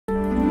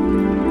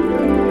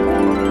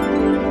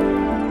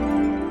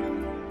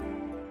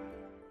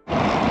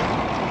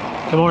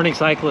Good morning,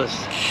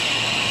 cyclists.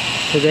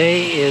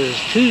 Today is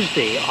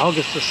Tuesday,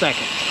 August the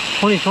 2nd,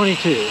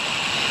 2022.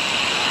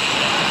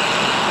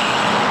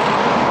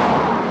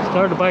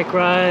 Started a bike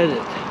ride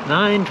at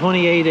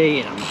 9:28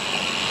 a.m.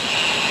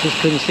 Just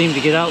couldn't seem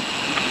to get out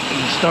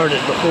and started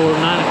before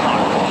 9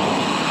 o'clock.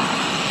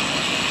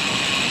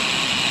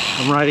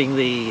 I'm riding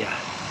the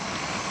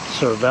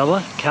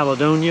Cervelo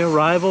Caledonia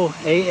Rival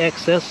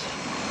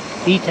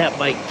AXS E-Tap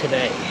bike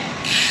today.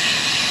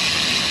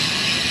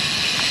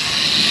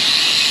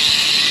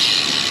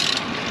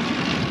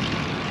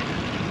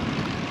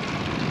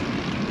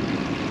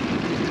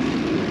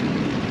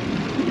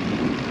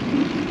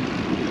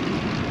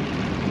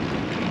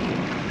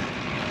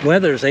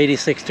 Weather's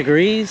 86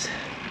 degrees,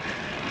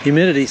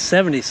 humidity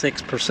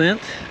 76%,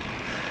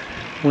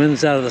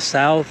 winds out of the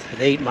south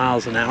at 8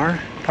 miles an hour,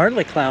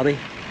 partly cloudy.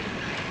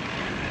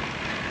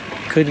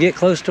 Could get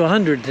close to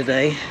 100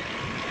 today.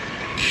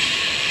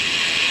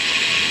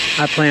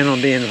 I plan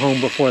on being home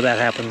before that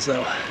happens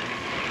though.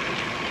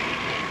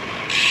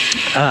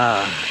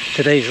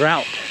 Today's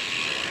route,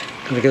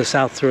 gonna go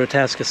south through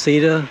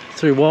Atascocita,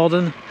 through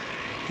Walden,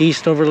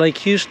 east over Lake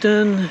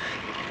Houston,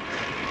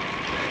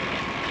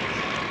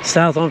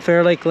 south on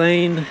Fair Lake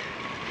Lane,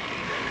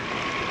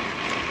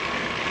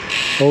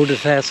 Old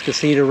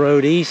Atascocita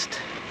Road east,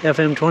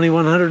 FM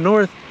 2100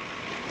 north,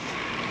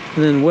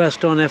 and then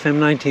west on FM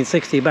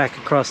 1960 back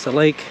across the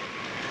lake,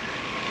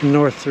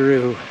 north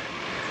through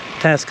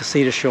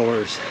Atascocita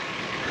Shores,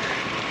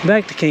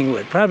 back to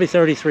Kingwood, probably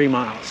 33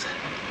 miles.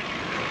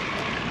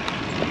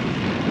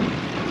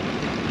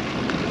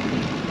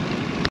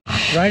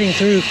 Riding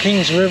through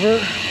Kings River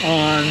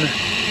on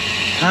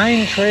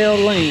Pine Trail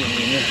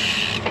Lane.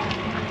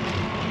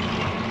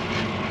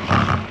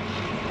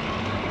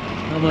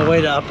 On my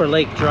way to Upper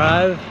Lake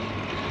Drive.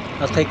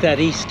 I'll take that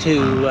east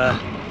to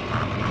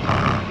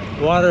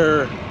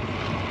Water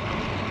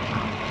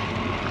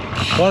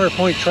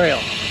Point Trail.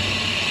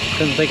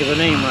 Couldn't think of the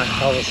name right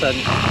all of a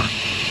sudden.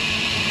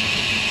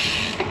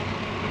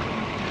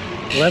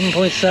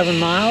 11.7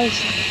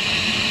 miles.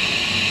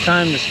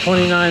 Time is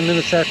 29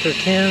 minutes after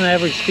 10.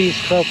 Average speed is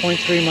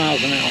 12.3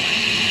 miles an hour.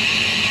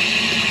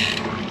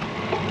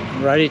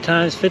 Riding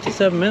time is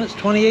 57 minutes,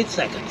 28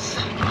 seconds.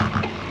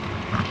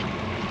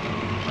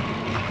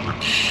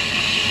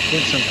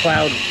 Getting some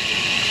cloud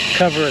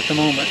cover at the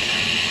moment.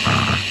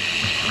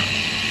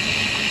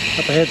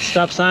 Up ahead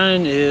stop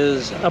sign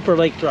is Upper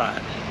Lake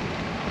Drive.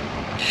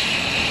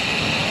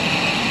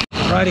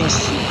 Riding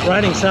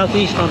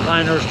southeast on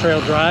Pinehurst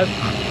Trail Drive.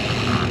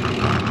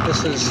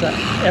 This is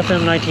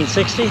FM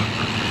 1960.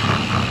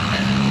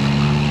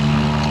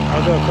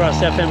 I'll go across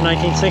FM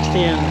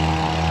 1960 and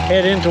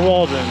head into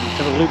Walden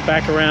to loop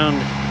back around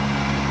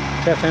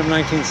to FM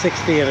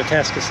 1960 at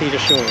Atascocita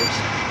Shores.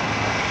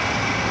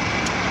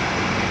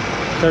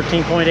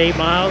 13.8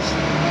 miles.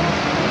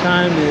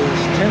 Time is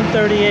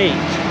 10:38.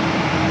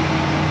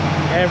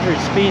 Average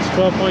speed is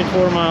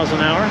 12.4 miles an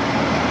hour.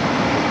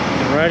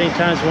 And riding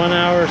time is 1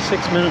 hour,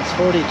 6 minutes,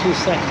 42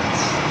 seconds.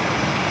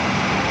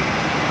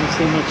 Don't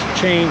see much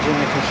change in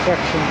the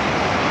construction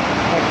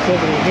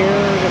activity here.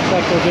 Looks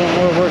like we're doing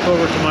more work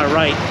over to my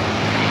right.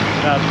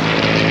 About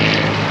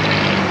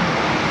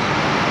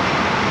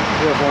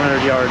 300 or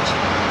 400 yards.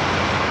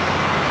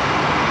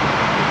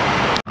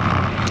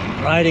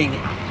 Riding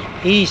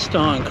east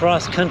on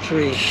Cross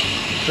Country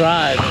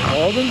Drive in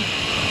Walden.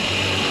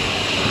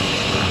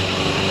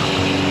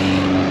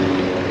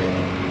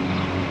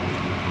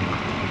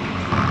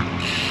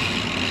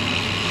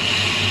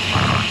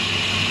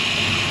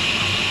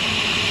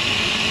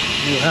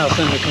 New house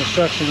under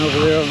construction over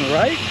there on the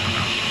right.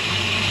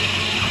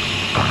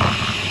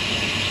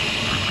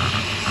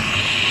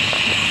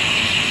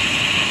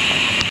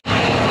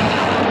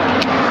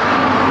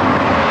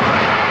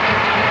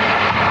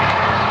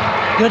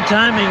 Good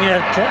timing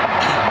at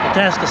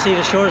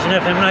Atascocita Shores and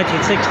FM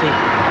 1960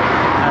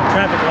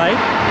 traffic light.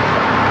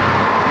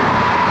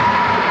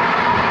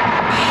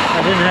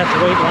 I didn't have to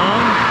wait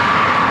long.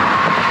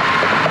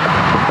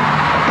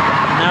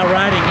 Now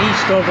riding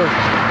east over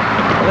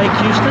Lake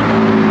Houston.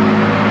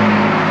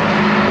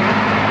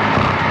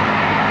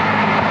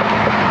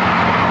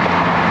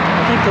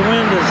 I think the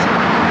wind is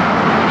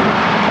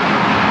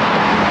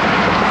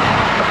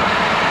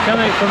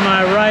coming from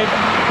my right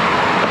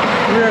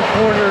rear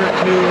quarter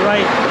to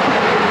right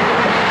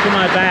to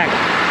my back,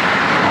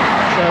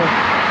 so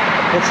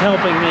it's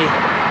helping me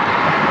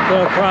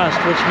go across,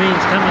 which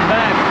means coming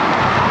back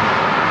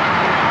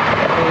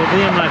it will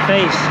be in my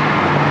face.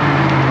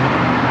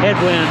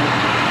 Headwind,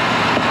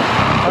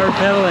 hard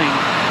pedaling.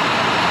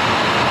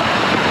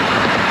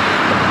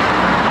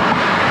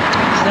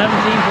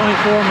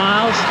 17.4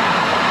 miles.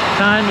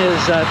 Time is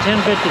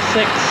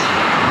 10:56.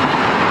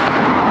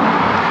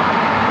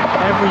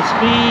 Average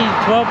speed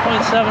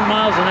 12.7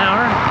 miles an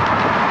hour.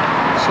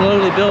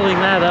 Slowly building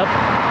that up.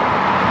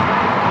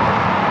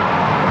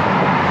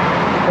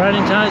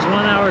 Riding time is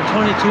 1 hour,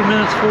 22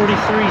 minutes,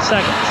 43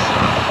 seconds.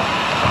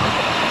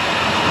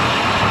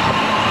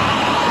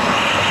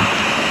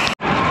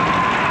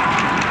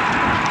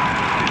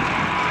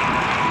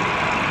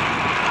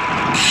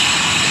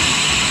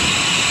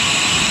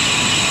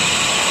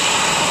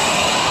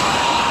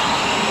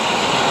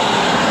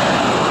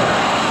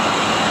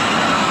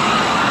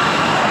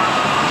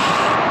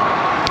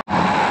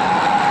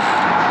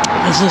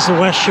 This is the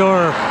west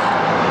shore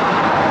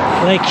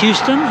Lake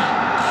Houston,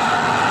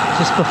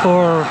 just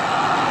before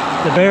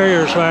the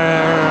barriers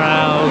where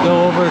I'll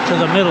go over to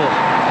the middle.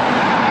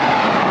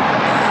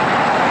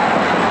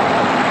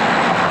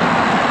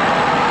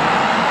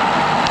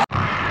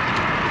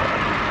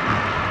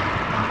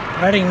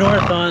 Riding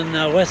north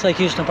on West Lake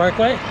Houston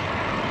Parkway.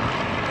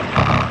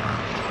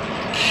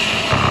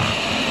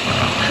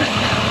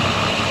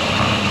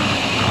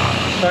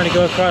 Starting to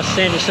go across the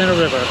San Jacinto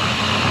River.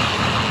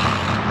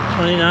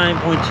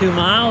 29.2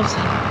 miles.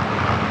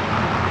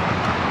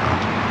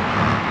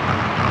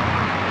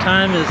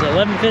 Time is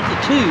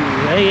 11:52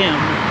 a.m.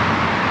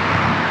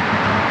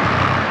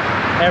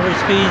 Average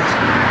speed's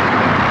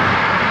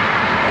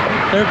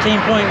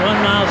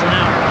 13.1 miles an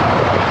hour.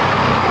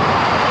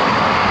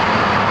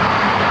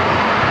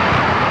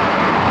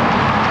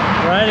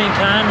 Riding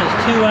time is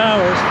 2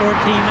 hours,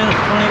 14 minutes,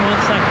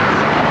 21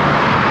 seconds.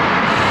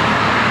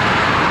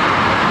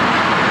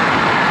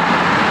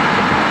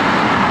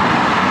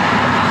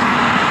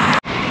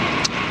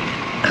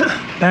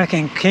 Back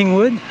in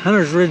Kingwood,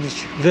 Hunters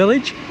Ridge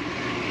Village,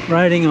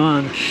 riding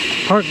on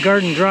Park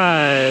Garden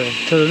Drive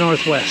to the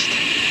northwest.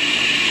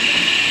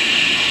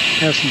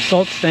 Have some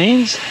salt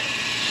stains.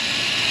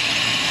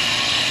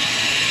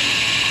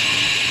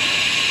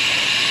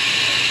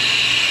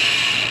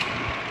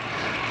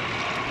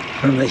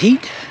 From the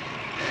heat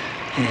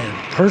and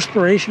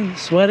perspiration,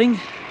 sweating.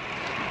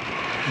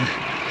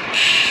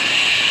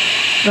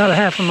 About a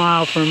half a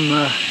mile from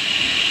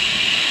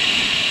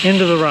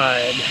into the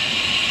ride.